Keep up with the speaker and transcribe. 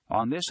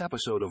On this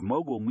episode of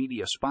Mogul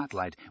Media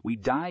Spotlight, we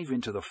dive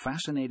into the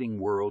fascinating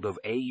world of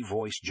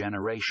voice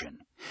generation.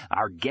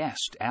 Our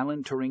guest,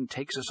 Alan Turing,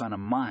 takes us on a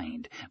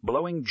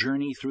mind-blowing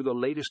journey through the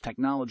latest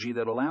technology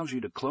that allows you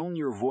to clone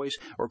your voice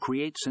or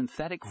create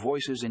synthetic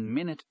voices in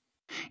minutes.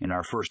 In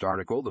our first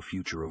article, The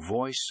Future of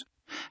Voice,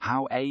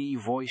 how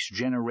voice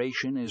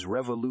generation is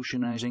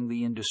revolutionizing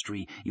the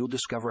industry, you'll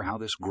discover how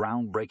this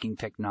groundbreaking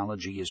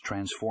technology is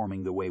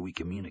transforming the way we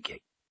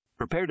communicate.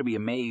 Prepare to be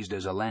amazed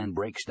as Alan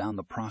breaks down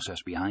the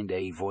process behind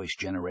voice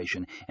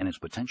generation and its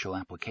potential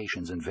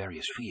applications in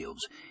various fields.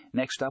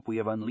 Next up, we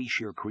have Unleash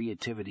Your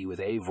Creativity with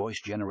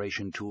voice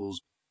generation tools.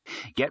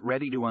 Get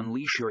ready to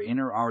unleash your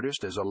inner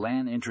artist as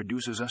Alan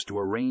introduces us to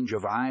a range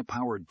of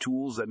AI-powered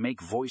tools that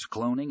make voice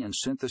cloning and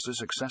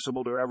synthesis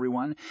accessible to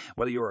everyone.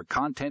 Whether you're a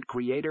content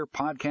creator,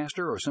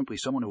 podcaster, or simply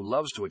someone who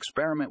loves to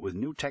experiment with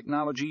new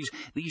technologies,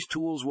 these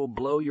tools will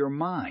blow your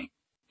mind.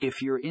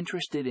 If you're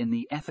interested in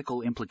the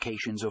ethical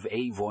implications of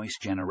voice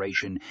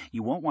generation,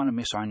 you won't want to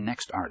miss our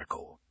next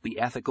article, The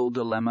Ethical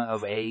Dilemma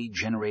of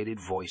AI-Generated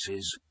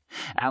Voices.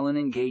 Alan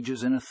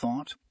engages in a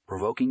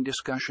thought-provoking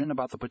discussion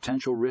about the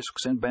potential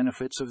risks and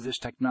benefits of this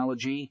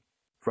technology.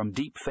 From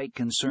deep-fake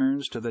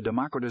concerns to the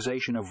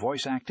democratization of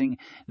voice acting,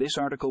 this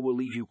article will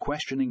leave you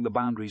questioning the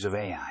boundaries of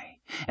AI.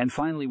 And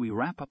finally, we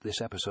wrap up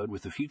this episode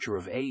with the future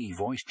of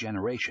voice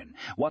generation.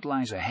 What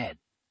lies ahead?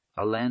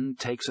 Alan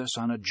takes us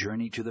on a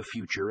journey to the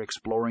future,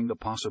 exploring the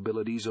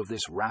possibilities of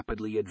this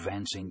rapidly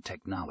advancing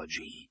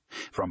technology.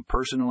 From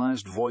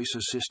personalized voice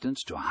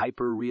assistants to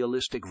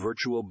hyper-realistic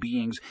virtual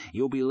beings,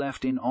 you'll be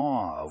left in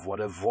awe of what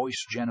a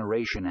voice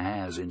generation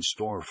has in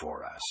store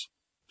for us.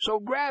 So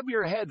grab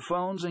your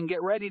headphones and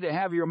get ready to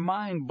have your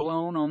mind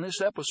blown on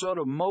this episode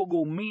of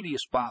Mogul Media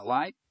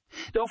Spotlight.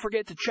 Don't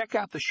forget to check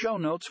out the show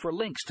notes for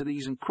links to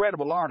these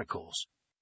incredible articles.